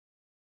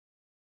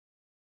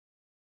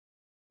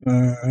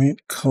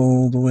Alright,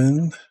 cold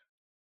wind.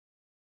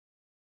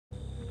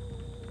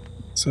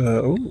 So,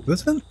 oh,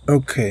 this is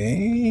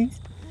okay.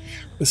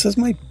 This is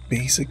my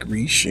basic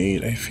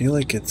reshade. I feel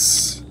like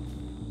it's...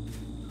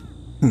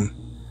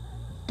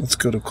 Let's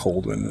go to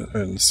cold wind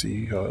and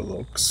see how it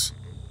looks.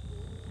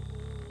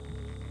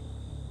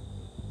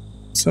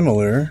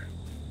 Similar.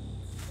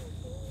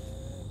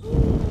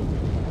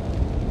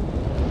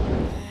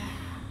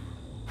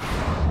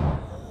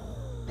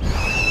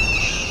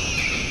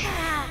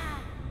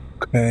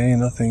 Okay,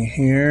 nothing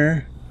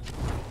here.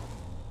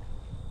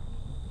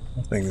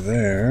 Nothing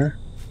there.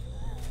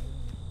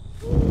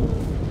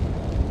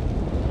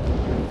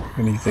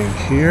 Anything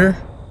here?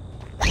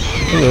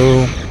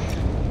 Hello.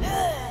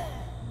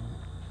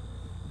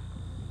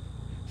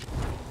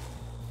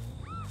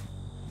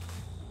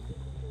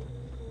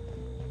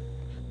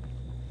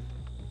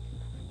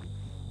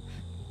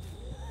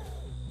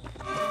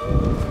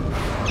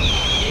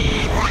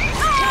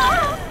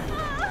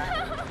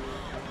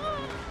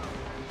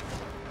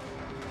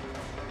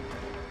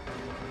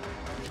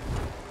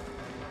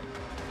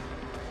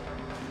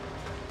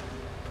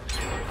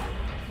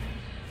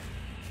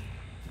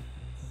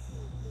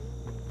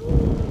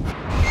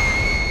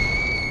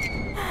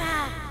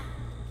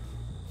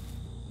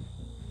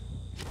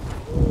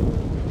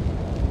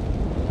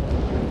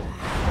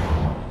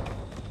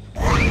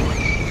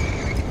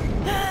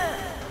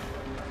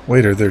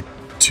 Wait, are there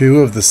two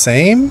of the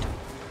same?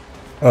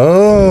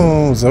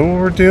 Oh, is that what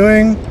we're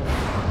doing?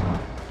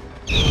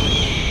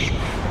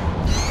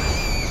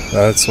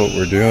 That's what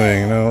we're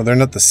doing. No, they're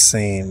not the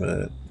same,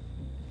 but...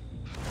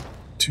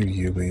 two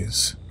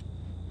Yuis.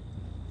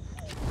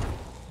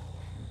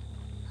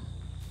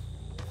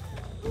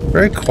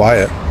 Very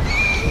quiet.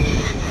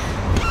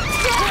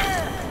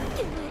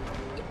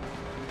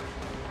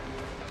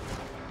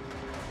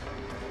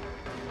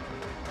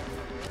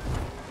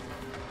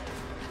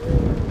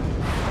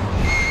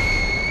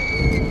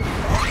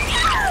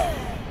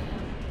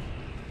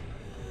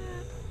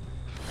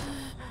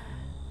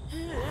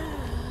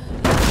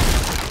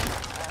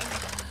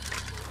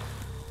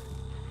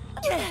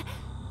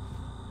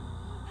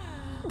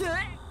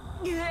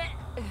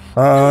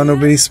 No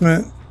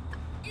basement.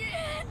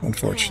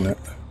 Unfortunate.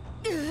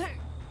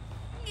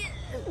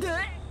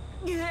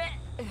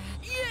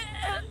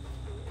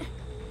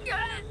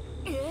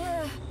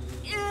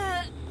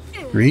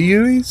 3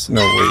 Yuis?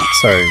 No, wait,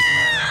 sorry.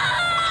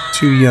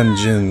 2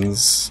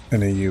 Yun-Jins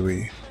and a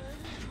Yui.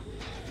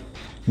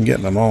 I'm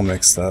getting them all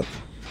mixed up.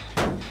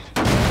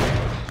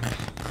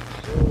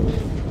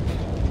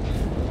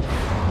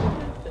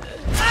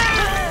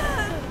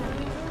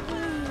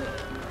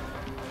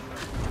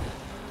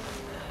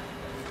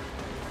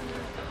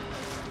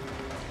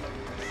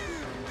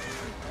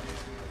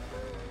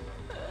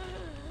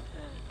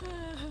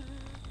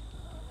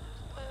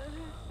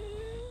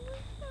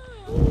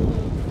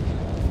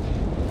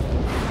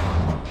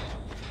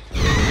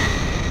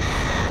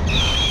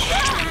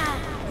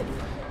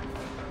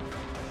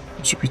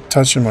 Should be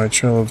touching my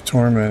Trail of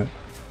Torment.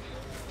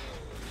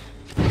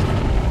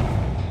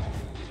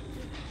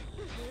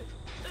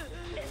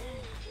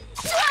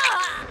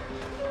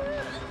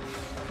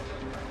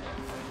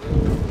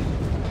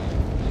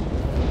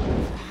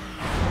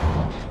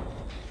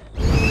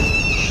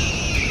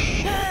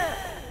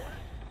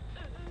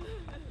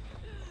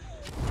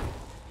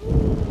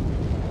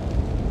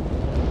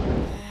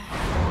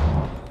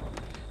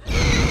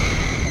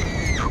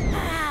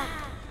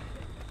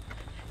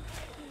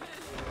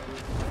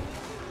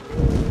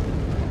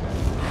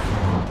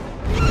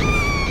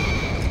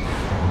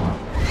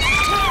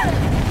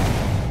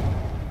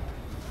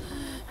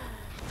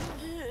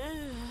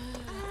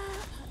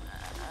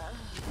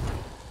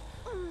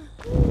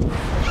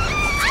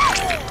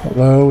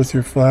 Hello with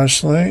your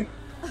flashlight.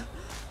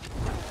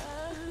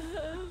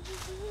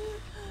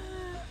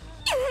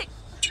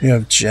 Do you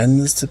have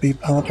gens to be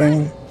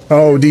popping?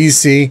 Oh,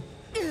 DC.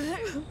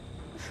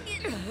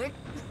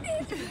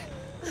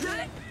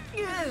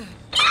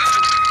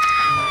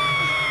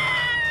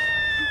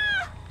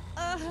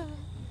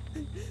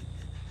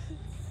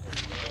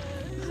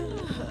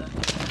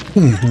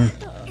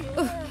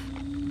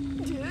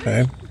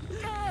 Okay.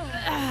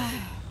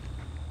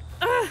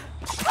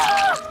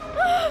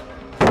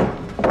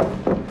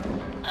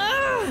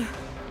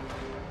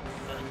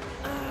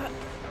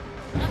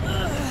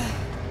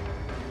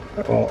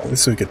 Well, at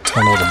least we could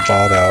tunnel the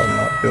bot out and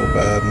not feel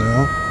bad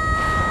now.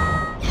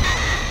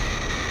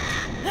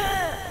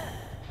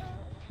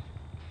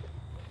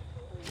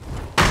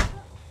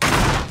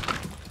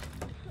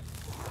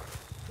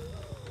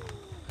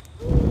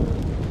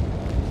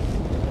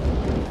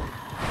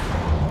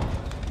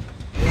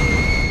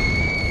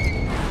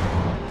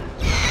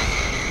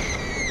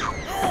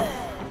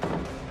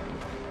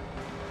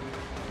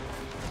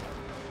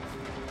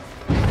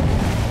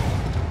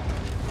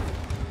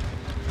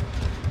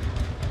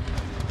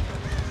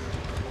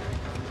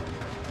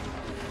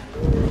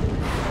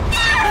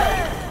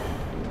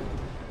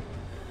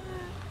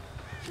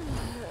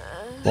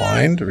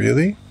 Blind?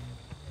 Really?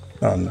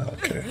 Oh no,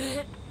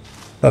 okay.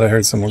 Thought I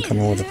heard someone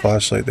coming with a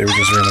flashlight. They were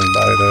just running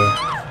by though.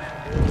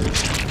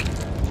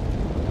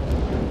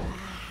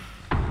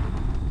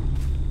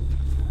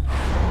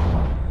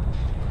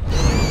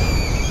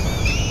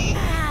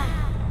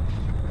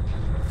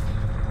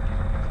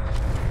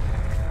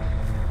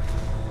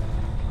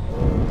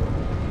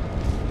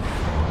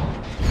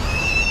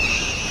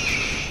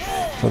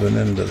 Put an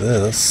end to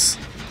this.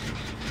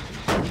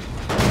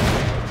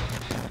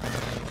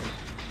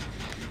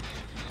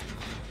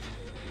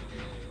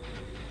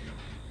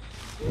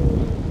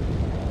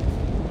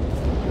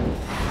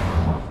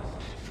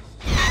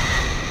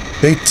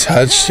 They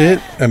touched it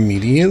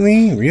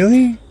immediately?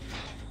 Really?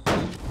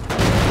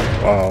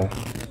 Wow.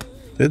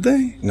 Did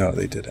they? No,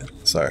 they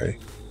didn't. Sorry.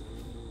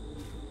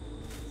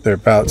 They're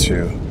about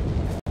to.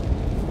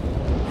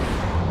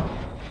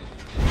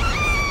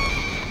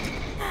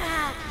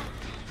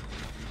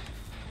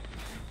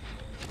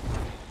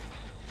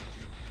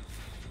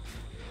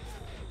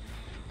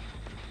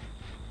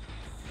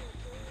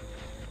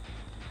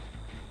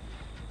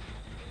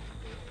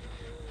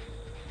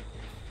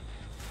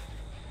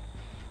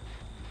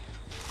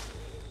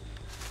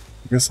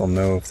 I guess I'll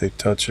know if they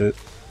touch it.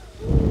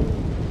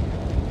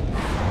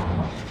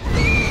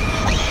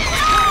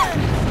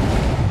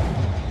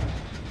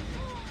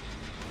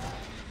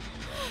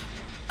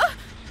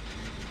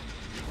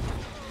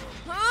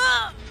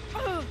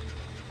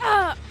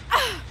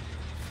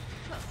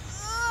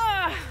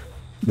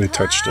 They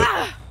touched it.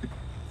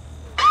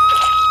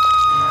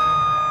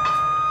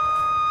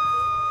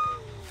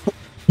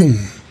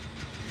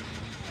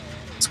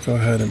 Let's go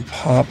ahead and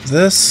pop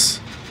this.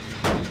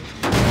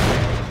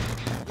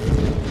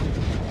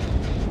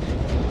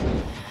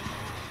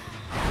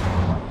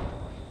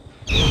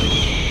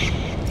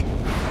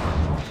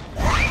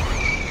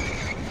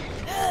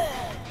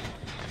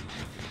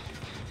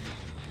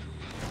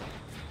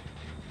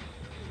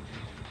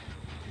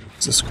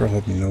 This girl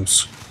had no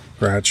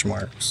scratch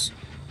marks.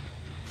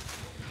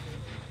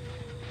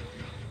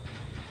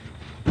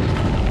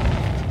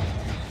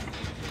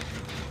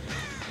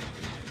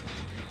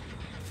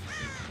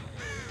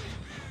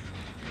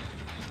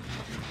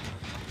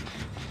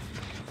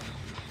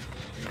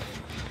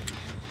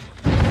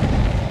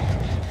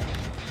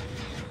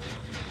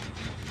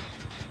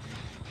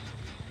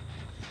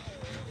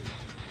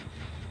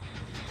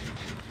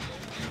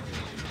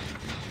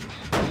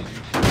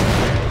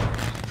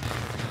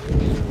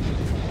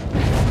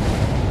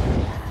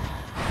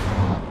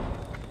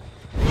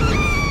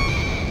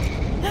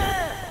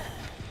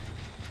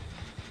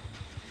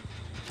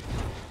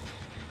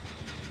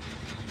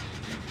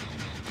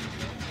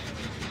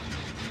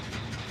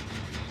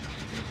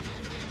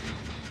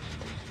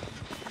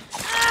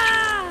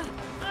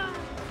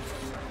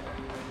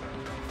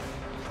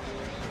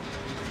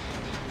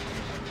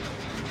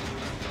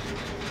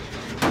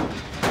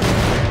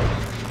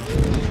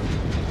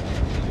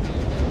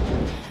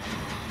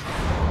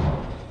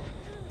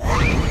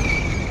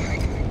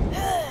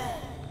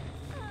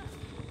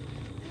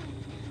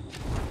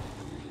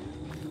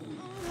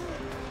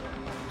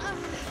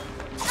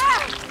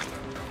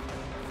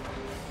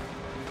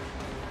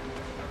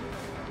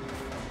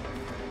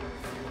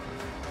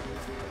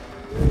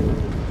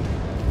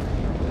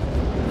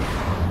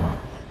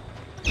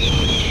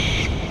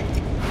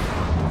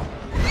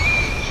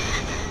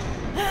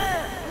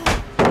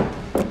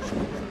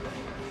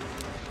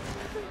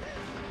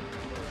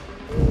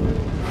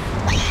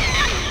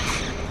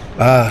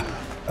 Ah,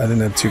 I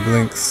didn't have 2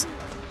 blinks.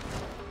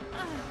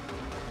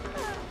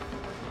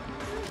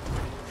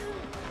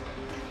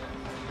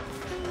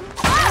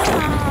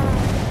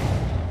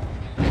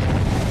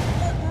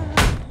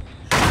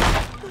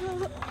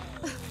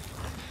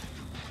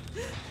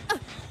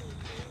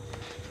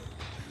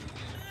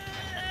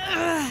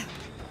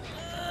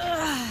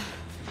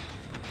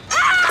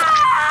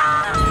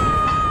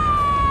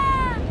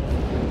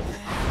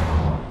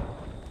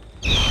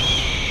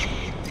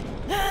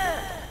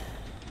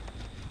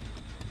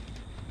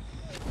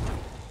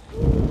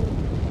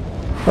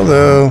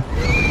 Hello.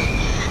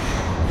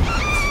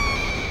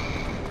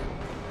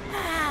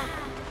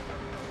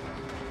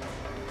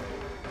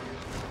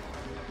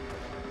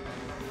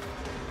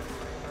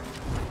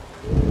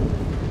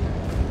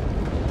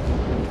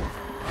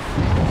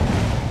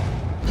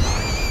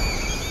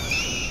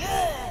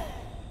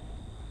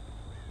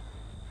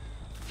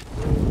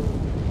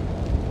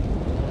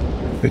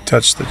 They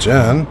touched the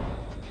gen.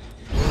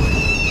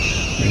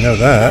 We know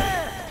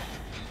that.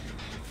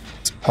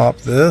 Let's pop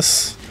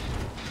this.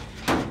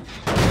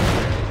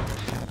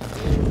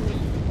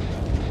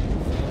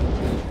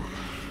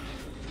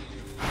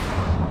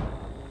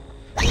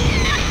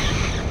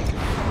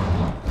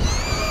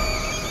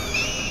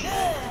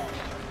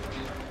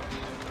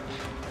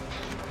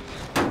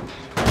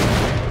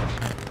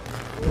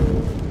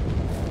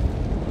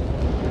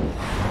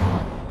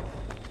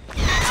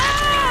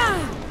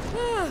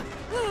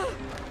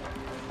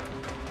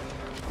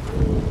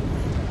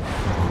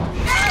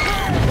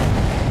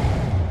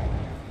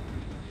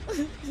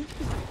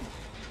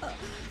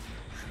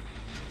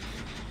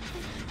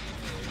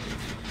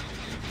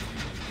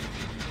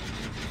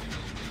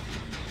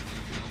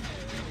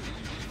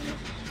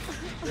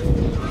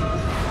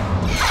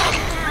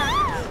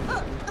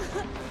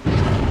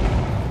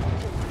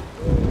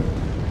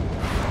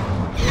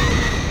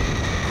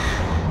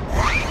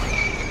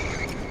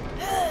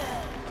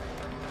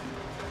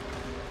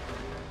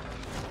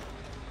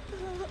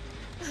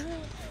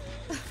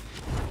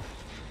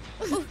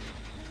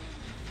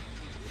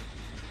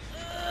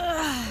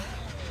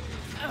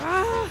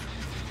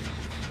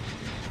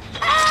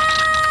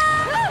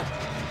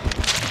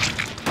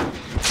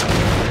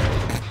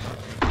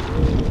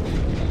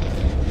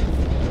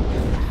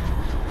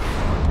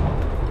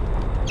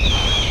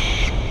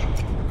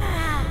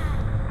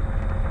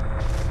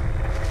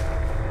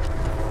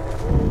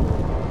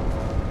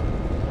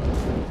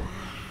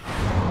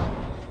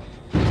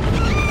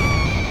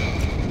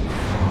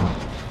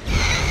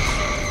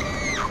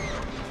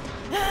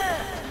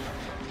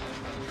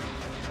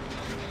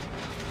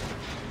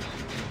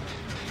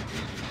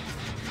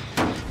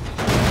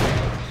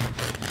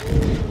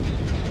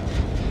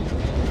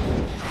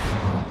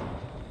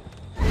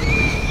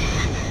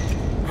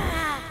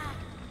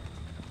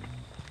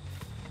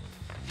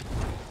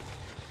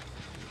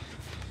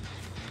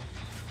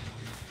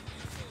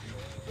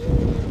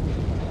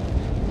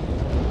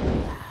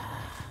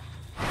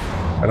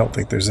 I don't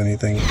think there's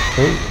anything.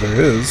 Oh, there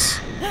is.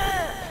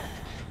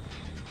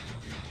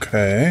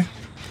 Okay.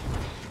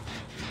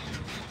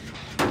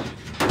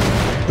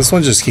 This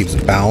one just keeps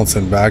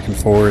bouncing back and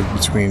forth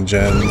between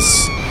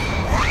gens.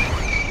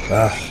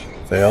 Ah,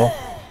 fail.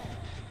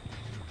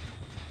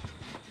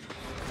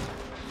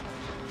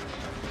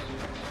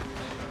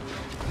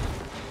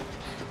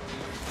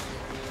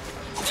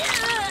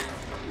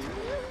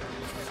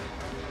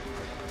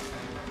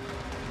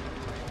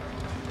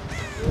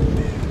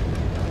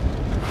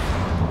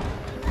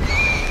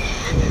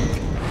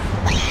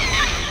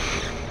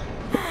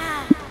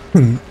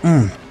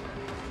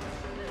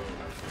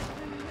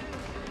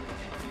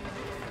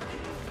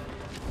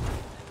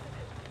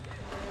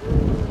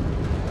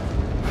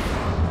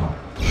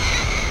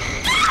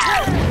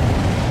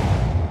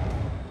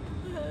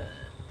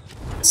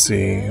 Let's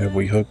see, have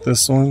we hooked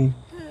this one?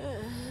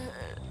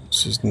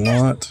 This is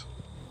not.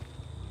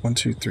 1,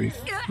 2, 3,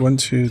 1,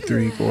 2,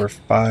 3, 4,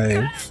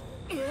 5.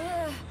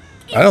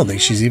 I don't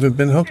think she's even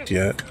been hooked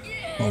yet,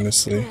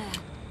 honestly.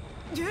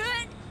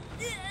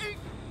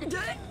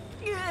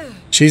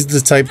 She's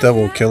the type that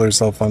will kill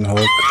herself on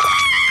hook.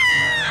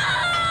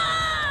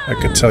 I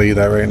could tell you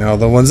that right now.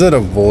 The ones that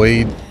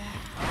avoid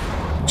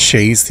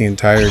chase the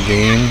entire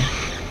game,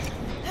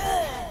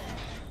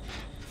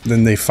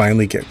 then they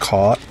finally get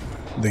caught,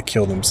 they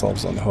kill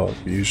themselves on hook,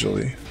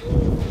 usually.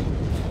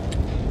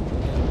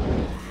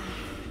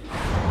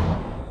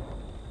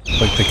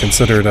 Like they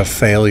consider it a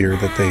failure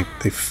that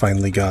they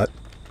finally got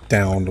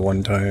downed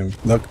one time.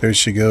 Look, there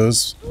she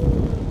goes.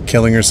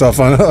 Killing herself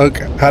on hook.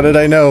 How did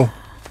I know?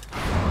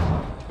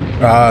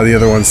 Ah, the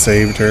other one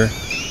saved her.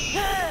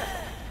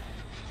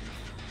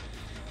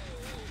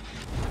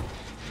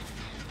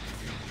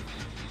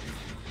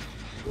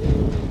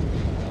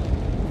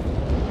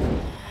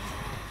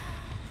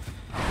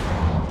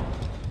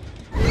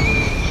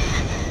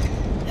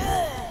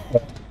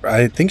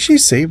 I think she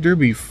saved her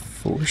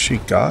before she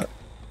got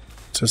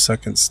to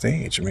second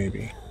stage,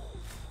 maybe.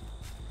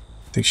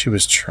 I think she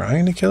was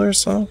trying to kill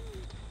herself?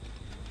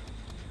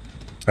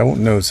 I won't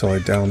know till I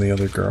down the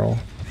other girl.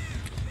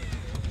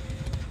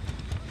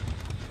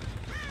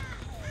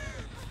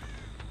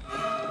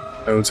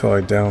 Know till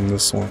I down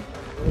this one.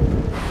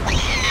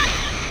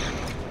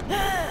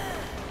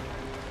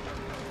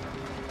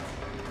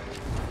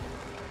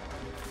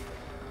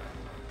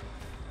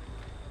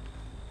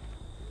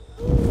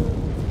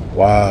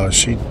 Wow,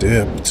 she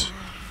dipped.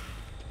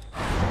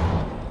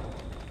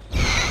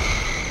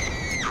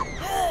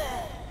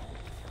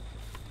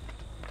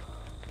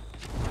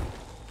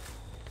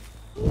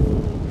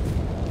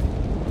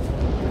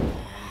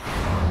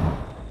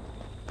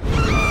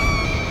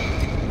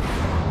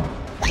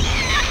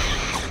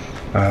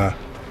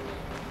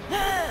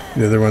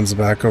 The other one's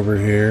back over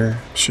here.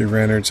 She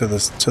ran her to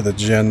the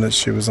gen that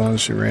she was on.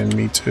 She ran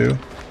me too.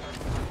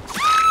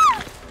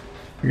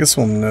 I guess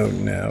we'll know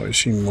now. Is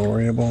she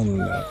moriable?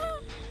 No.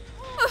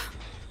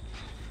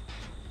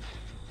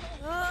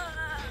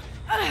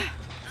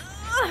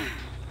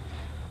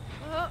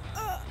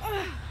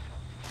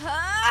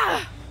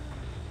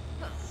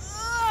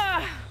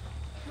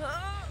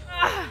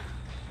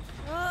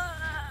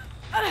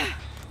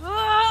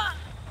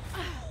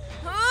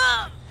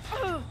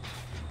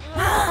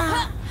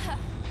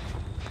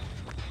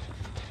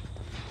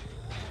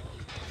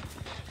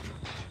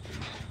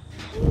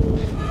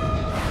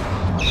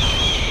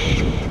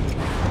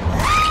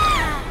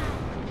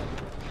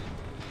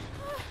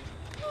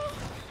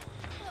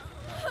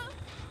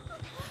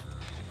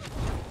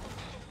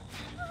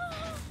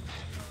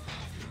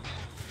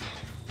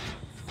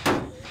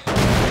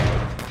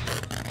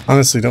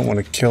 Honestly, don't want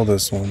to kill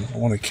this one. I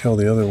want to kill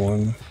the other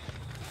one.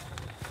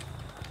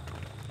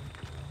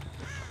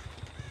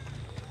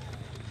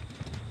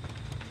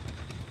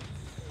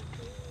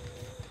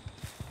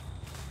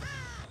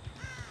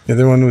 The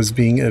other one was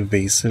being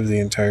evasive the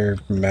entire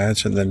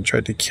match and then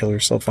tried to kill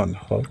herself on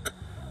hook.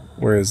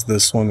 Whereas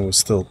this one was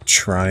still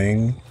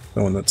trying,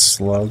 the one that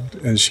slugged,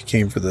 and she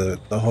came for the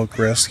hook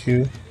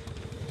rescue.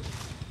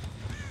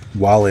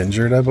 While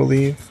injured, I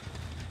believe.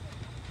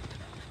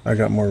 I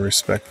got more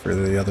respect for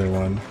the other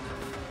one.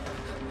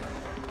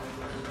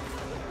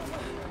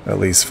 At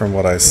least from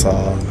what I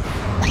saw.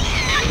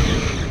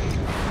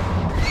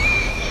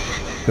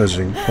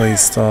 Judging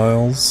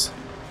playstyles.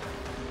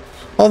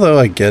 Although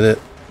I get it.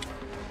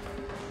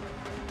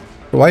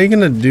 Why are you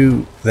gonna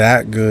do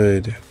that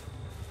good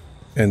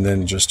and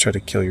then just try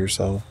to kill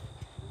yourself?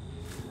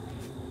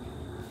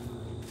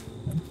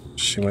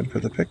 She went for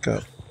the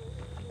pickup.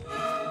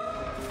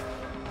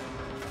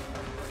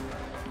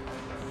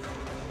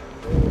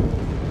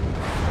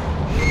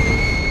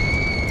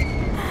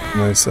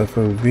 Nice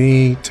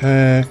FOV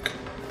tech.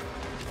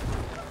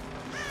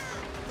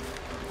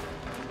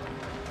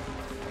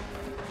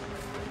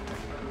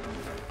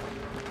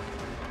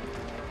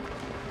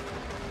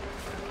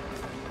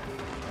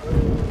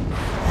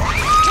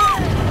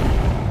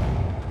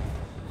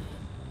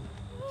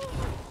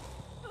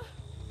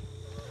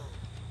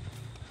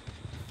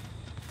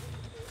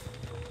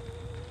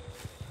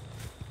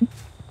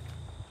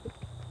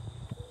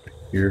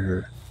 Hear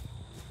her.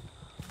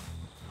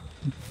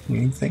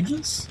 Mean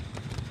things?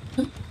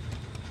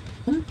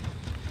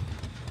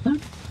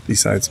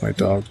 Besides my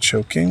dog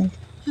choking.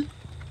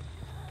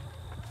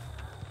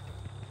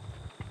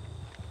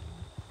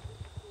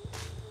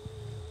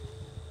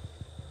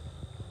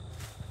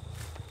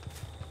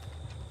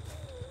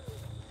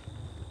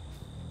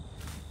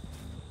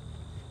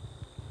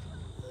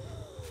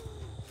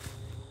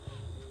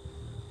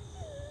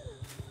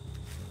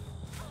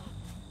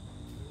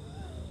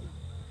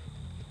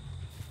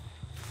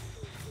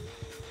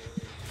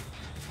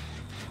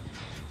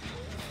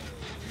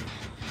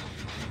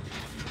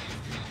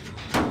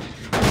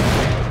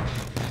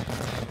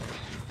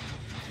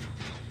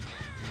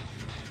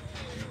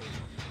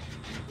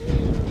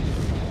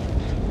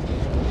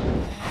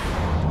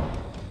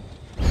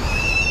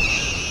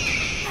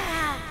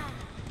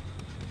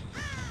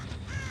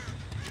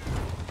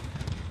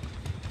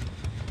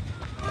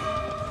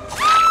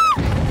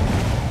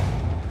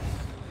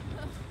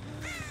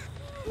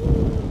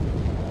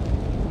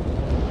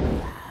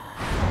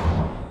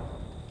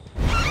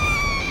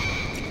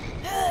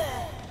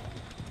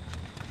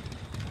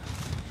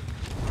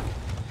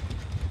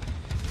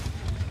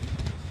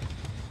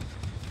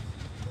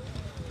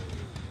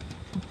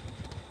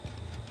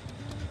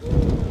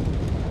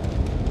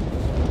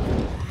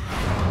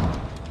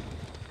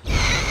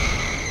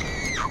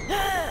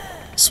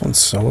 This one's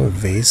so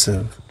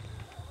evasive.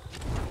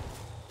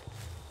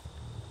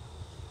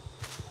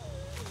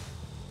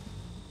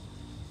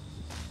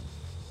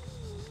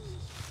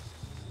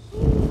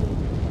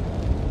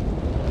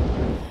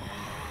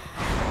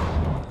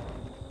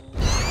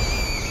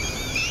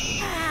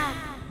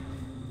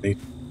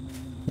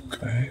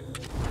 Okay.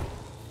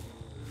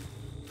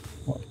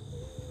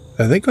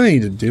 I think what I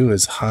need to do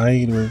is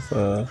hide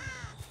with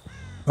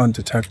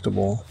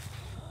undetectable.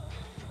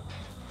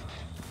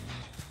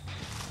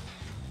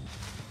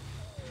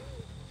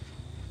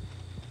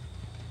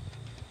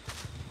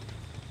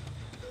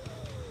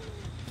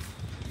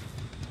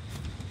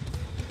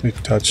 We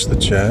touched the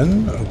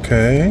gen,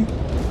 okay.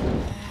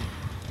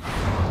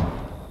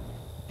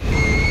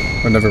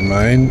 Oh, never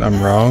mind,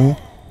 I'm wrong.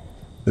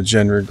 The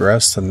gen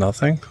regressed to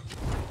nothing.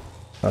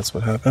 That's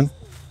what happened.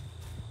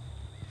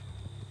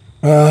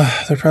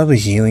 They're probably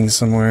healing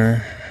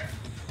somewhere.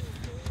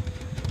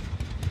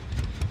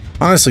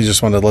 Honestly,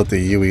 just wanted to let the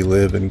Yui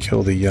live and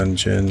kill the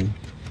Yun-Jin.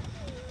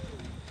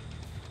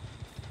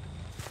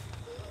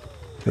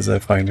 Because I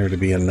find her to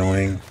be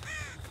annoying.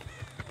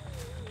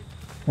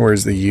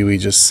 Whereas the Yui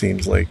just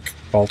seems like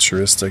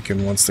altruistic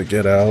and wants to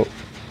get out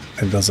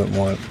and doesn't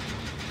want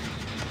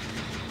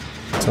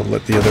to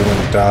let the other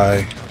one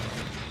die.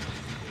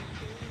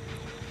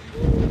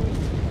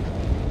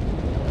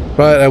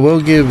 But I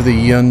will give the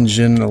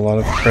Yun-Jin a lot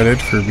of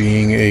credit for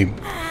being a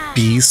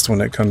beast when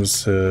it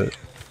comes to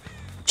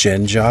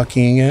gen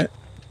jockeying it.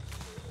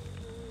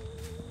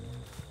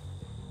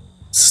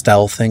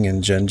 Stealthing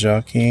and gen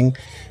jockeying.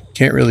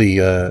 Can't really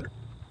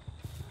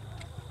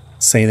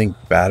say anything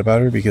bad about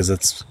her because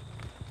it's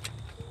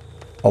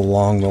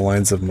along the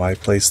lines of my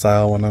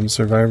playstyle when I'm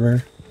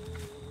Survivor.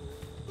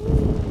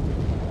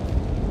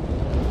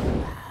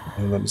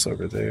 One of them's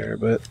over there,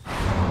 but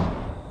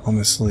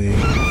honestly,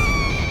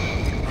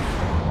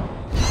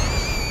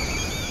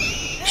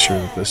 sure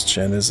that this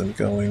gen isn't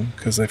going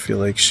because I feel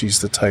like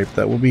she's the type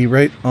that will be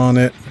right on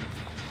it.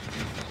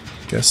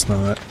 Guess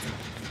not.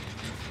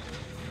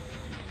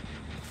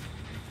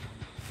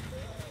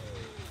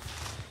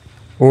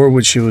 Or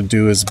what she would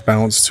do is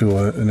bounce to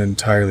an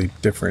entirely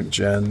different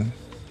gen.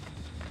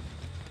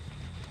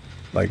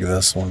 Like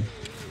this one.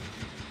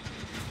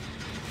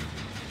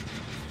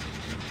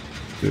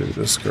 Dude,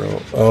 this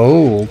girl.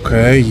 Oh,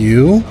 okay,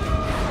 you?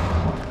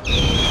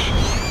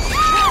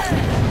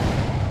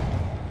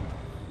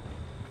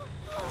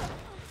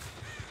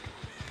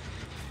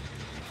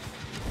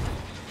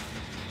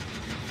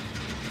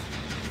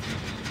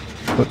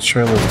 Put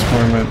Trail of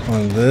Torment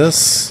on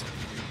this.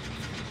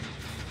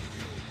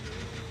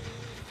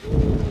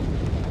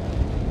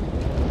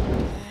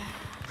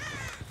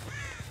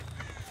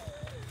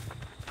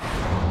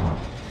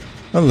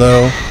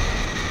 Hello.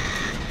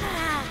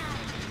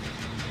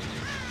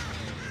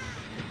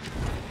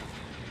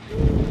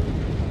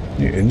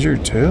 You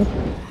injured too?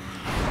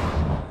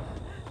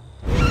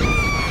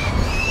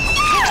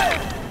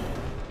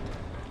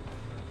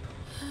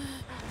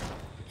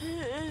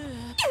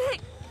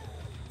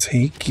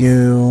 Take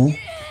you.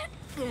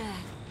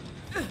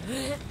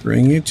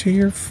 Bring you to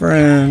your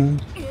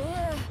friend.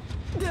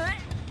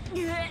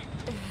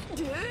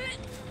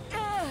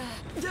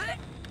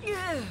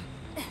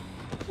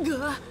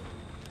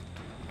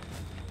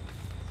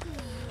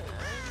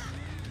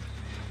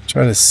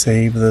 Try to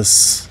save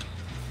this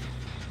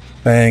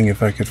Fang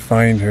if I could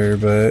find her,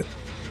 but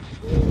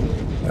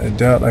I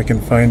doubt I can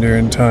find her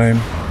in time.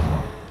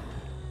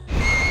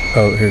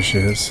 Oh, here she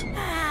is.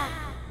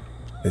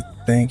 I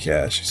think,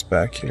 yeah, she's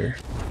back here.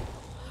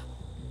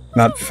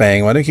 Not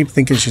Fang. Why do I keep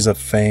thinking she's a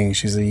Fang?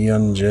 She's a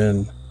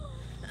Yun-Jin.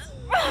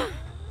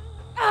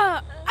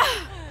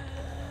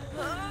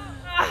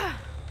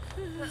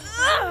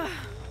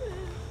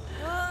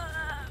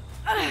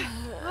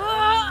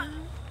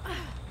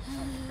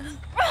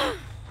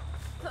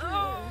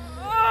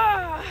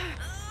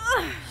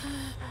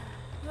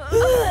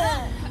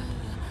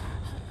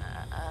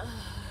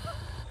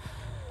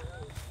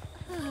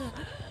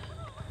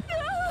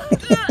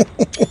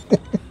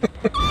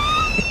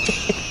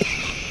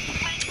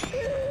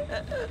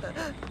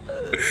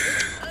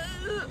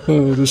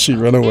 Oh, does she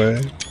run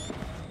away?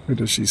 Or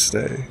does she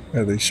stay?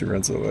 I think she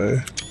runs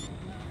away.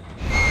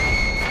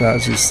 Nah,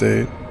 she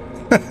stayed.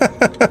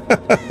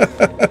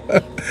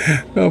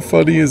 How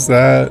funny is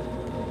that?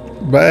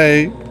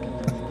 Bye.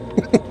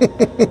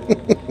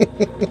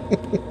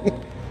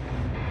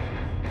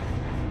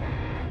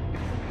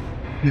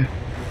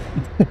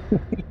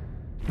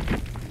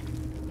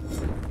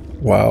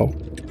 Wow.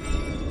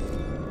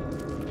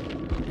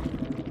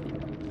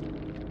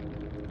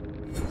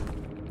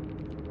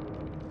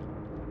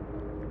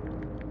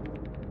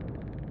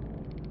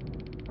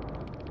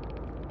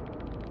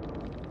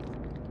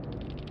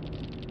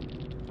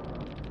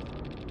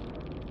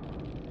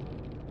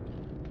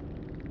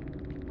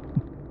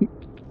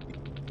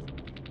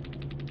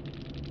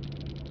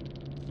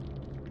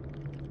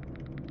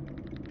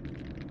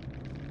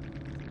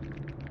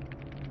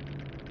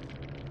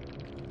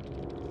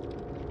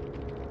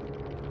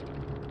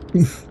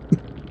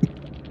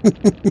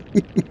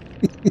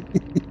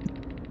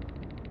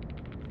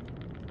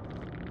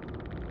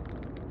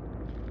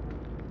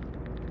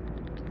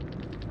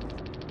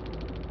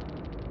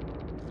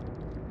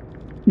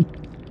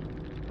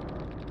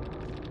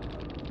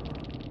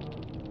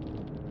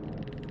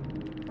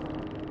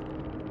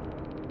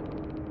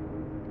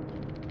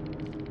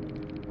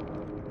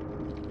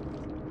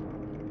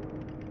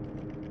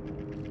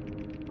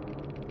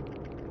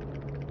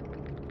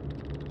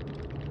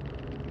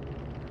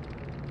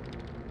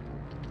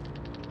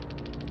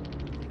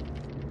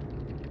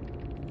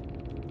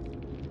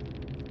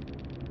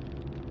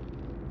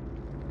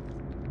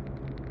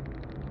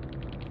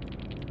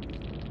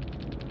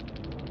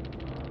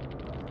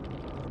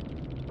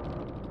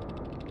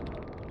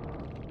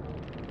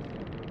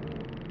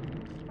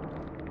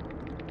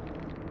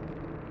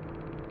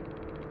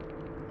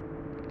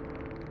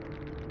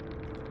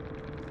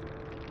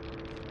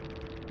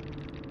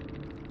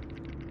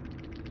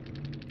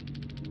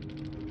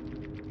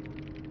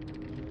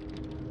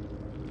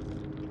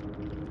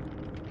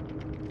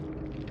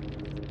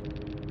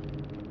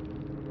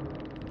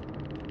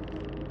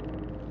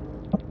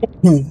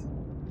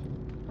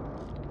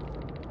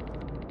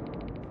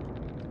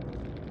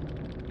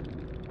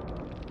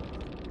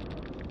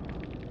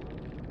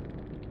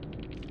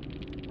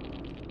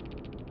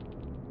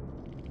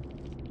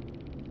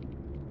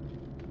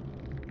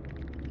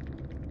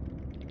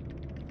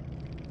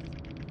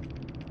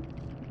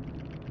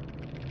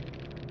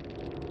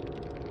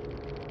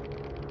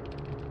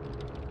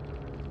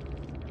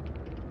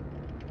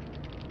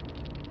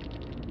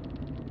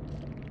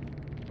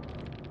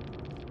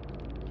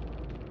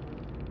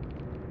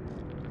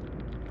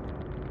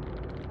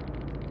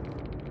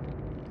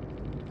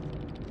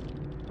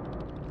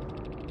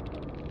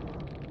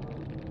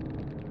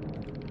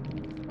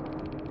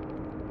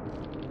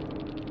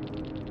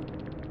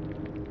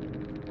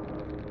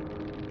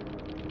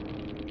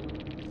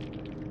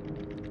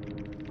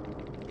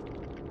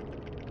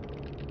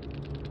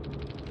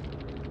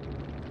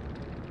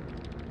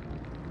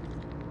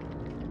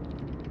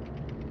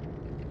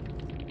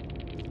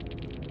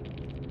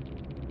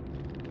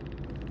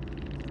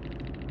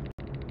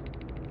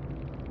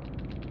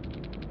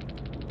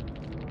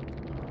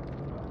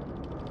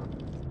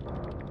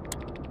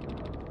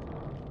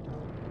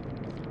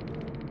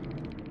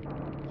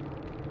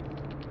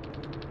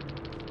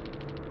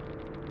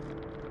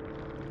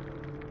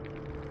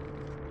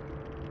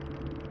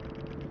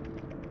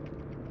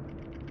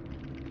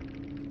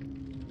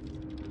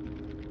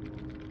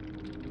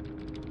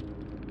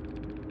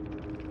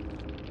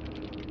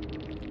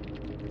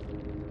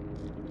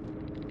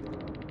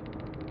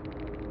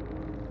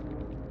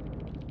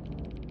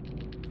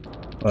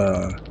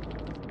 uh,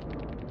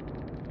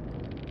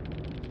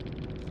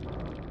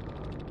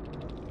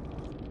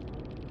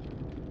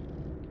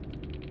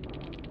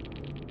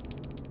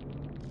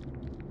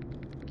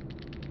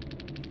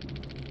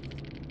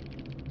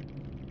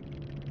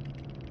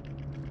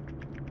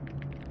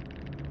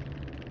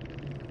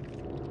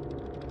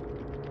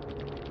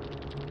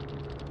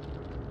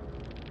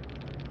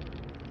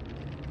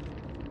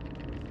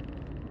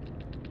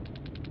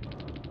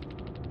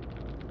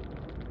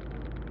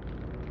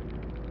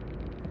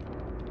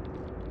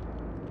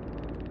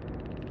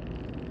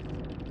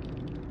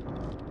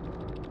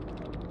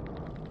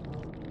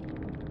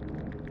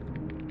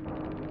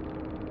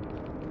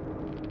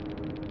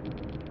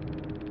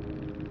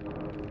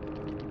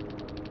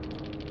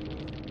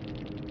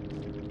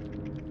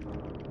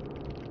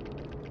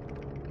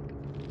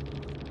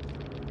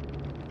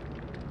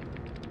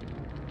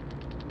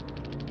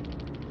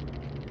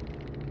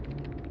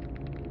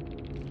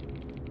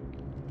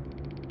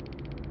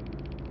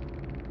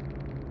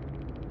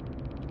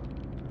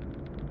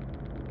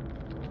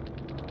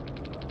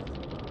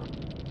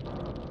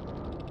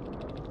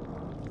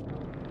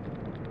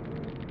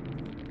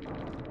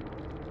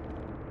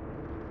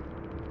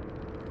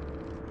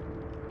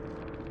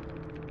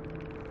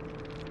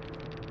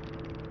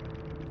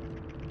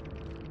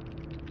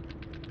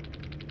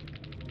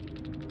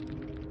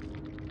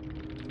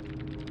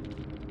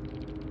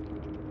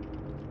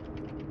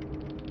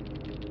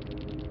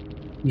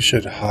 You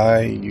should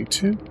hi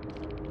YouTube?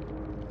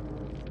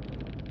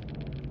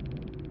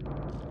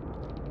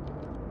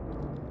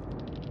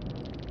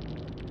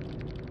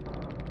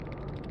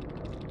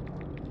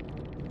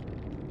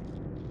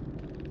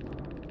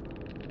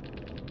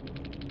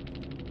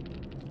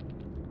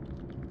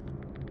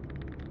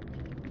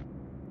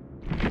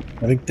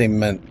 I think they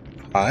meant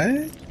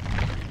hi?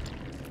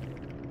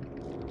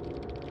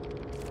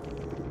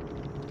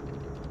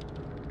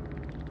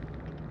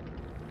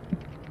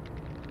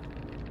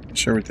 Not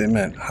sure what they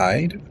meant.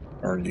 Hide?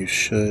 Or you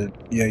should...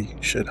 Yeah, you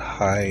should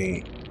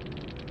hide.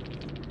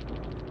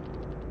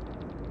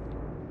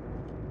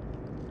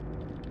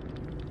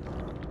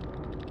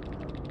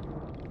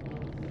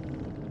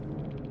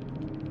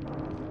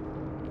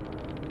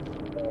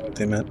 What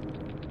they meant.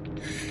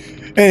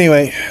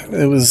 Anyway,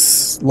 it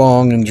was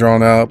long and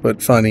drawn out,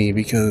 but funny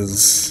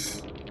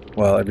because,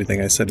 well,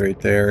 everything I said right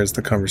there as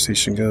the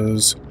conversation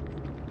goes.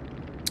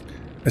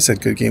 I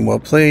said, good game, well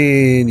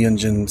played.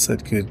 Yun-Jin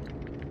said, good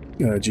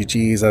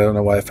GG's. I don't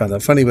know why I found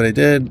that funny, but I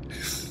did.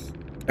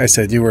 I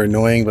said, you were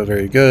annoying, but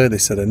very good. They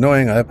said,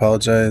 annoying. I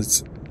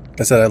apologize.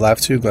 I said, I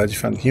laughed too. Glad you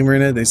found the humor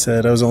in it. They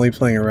said, I was only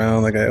playing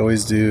around like I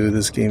always do.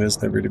 This game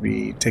is never to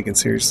be taken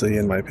seriously,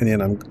 in my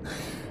opinion.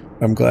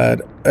 I'm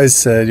glad. I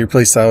said, your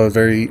playstyle was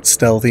very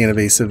stealthy and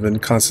evasive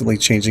and constantly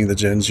changing the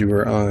gens you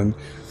were on.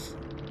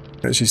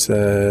 And she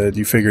said,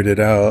 you figured it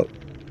out.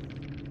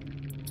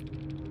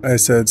 I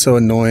said, so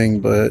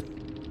annoying, but...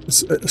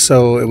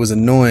 So it was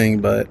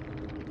annoying, but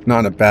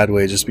not in a bad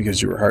way, just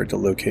because you were hard to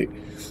locate.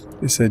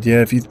 They said,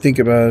 yeah, if you think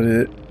about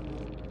it...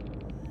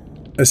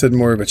 I said,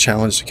 more of a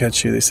challenge to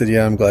catch you. They said,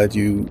 yeah, I'm glad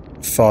you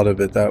thought of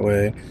it that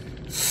way.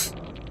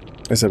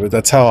 I said, but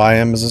that's how I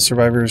am as a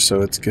survivor,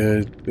 so it's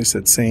good. They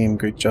said, same,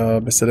 great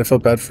job. I said, I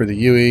felt bad for the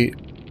Yui.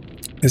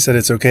 They said,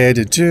 it's okay, I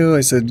did too.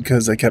 I said,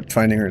 because I kept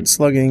finding her and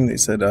slugging. They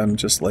said, I'm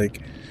just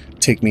like,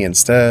 take me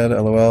instead,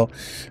 lol.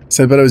 I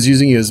said, but I was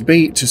using you as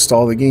bait to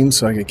stall the game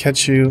so I could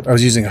catch you. I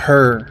was using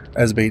her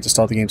as bait to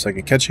stall the game so I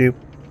could catch you.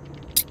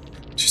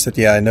 She said,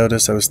 yeah, I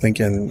noticed. I was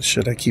thinking,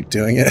 should I keep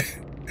doing it?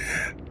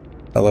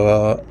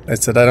 LOL. I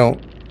said, I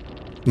don't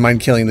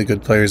mind killing the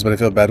good players, but I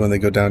feel bad when they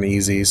go down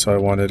easy, so I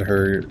wanted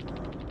her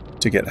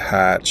to get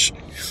hatch.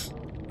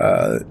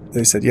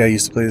 They said, yeah, I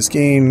used to play this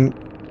game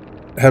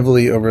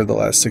heavily over the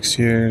last 6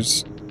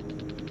 years,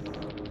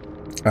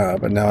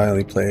 but now I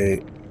only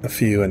play a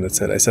few, and that's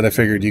it. I said, I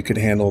figured you could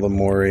handle the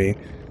Mori.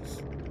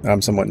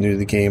 I'm somewhat new to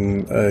the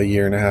game, a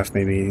year and a half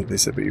maybe. They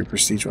said, but you're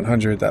Prestige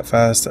 100 that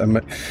fast. I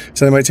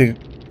said I might take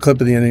a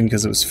clip of the ending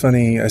because it was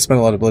funny. I spent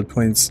a lot of blood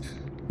points.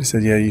 I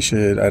said, yeah, you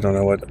should. I don't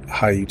know what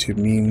high YouTube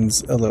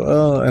means.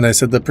 LOL. And I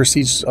said the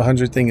Prestige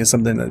 100 thing is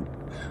something that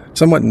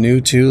somewhat new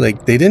too.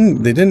 Like they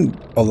didn't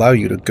allow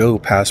you to go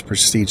past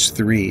Prestige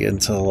 3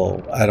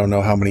 until I don't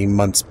know how many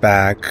months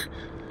back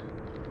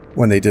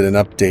when they did an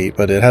update,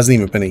 but it hasn't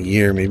even been a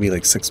year, maybe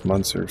like 6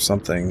 months or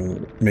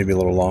something, maybe a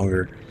little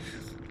longer.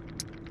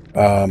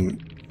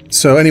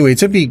 So anyway,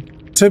 to be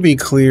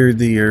clear,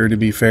 or to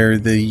be fair,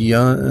 the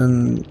Yui,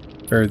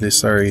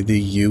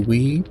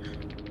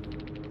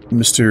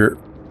 Mr.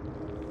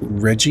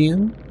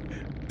 Regian,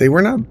 they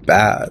were not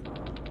bad.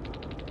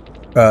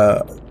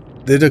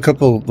 They did a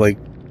couple like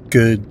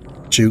good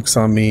jukes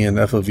on me and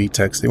FOV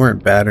text. They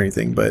weren't bad or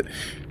anything, but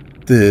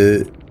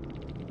the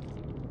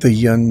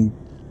Yun-Jin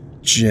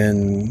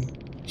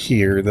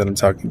here that I'm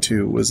talking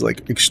to was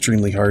like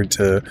extremely hard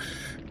to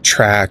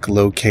track,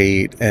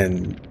 locate,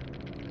 and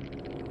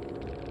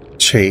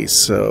chase.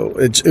 So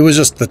it was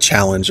just the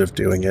challenge of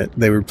doing it.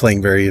 They were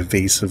playing very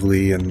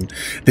evasively, and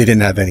they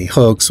didn't have any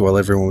hooks while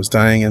everyone was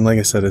dying. And like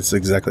I said, it's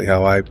exactly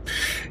how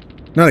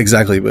not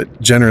exactly,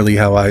 but generally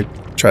how I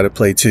try to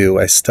play too.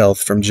 I stealth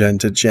from gen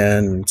to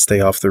gen and stay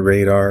off the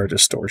radar,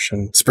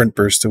 distortion, sprint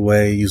burst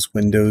away, use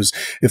windows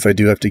if I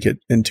do have to get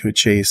into a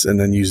chase, and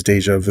then use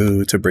deja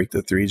vu to break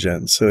the 3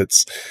 gens. So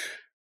it's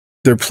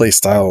their play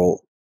style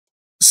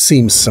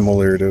seems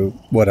similar to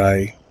what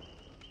I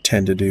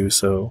tend to do,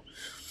 so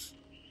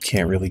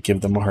can't really give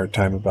them a hard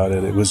time about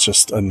it. It was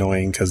just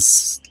annoying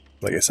because,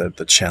 like I said,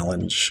 the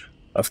challenge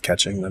of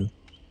catching them.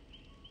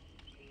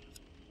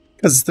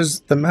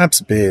 Because the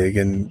map's big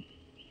and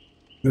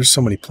there's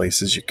so many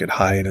places you could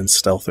hide and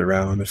stealth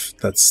around if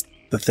that's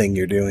the thing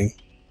you're doing.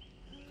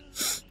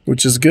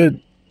 Which is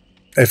good.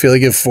 I feel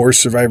like if 4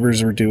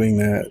 survivors were doing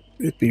that,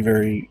 it'd be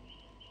very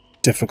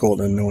difficult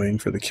and annoying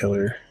for the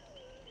killer.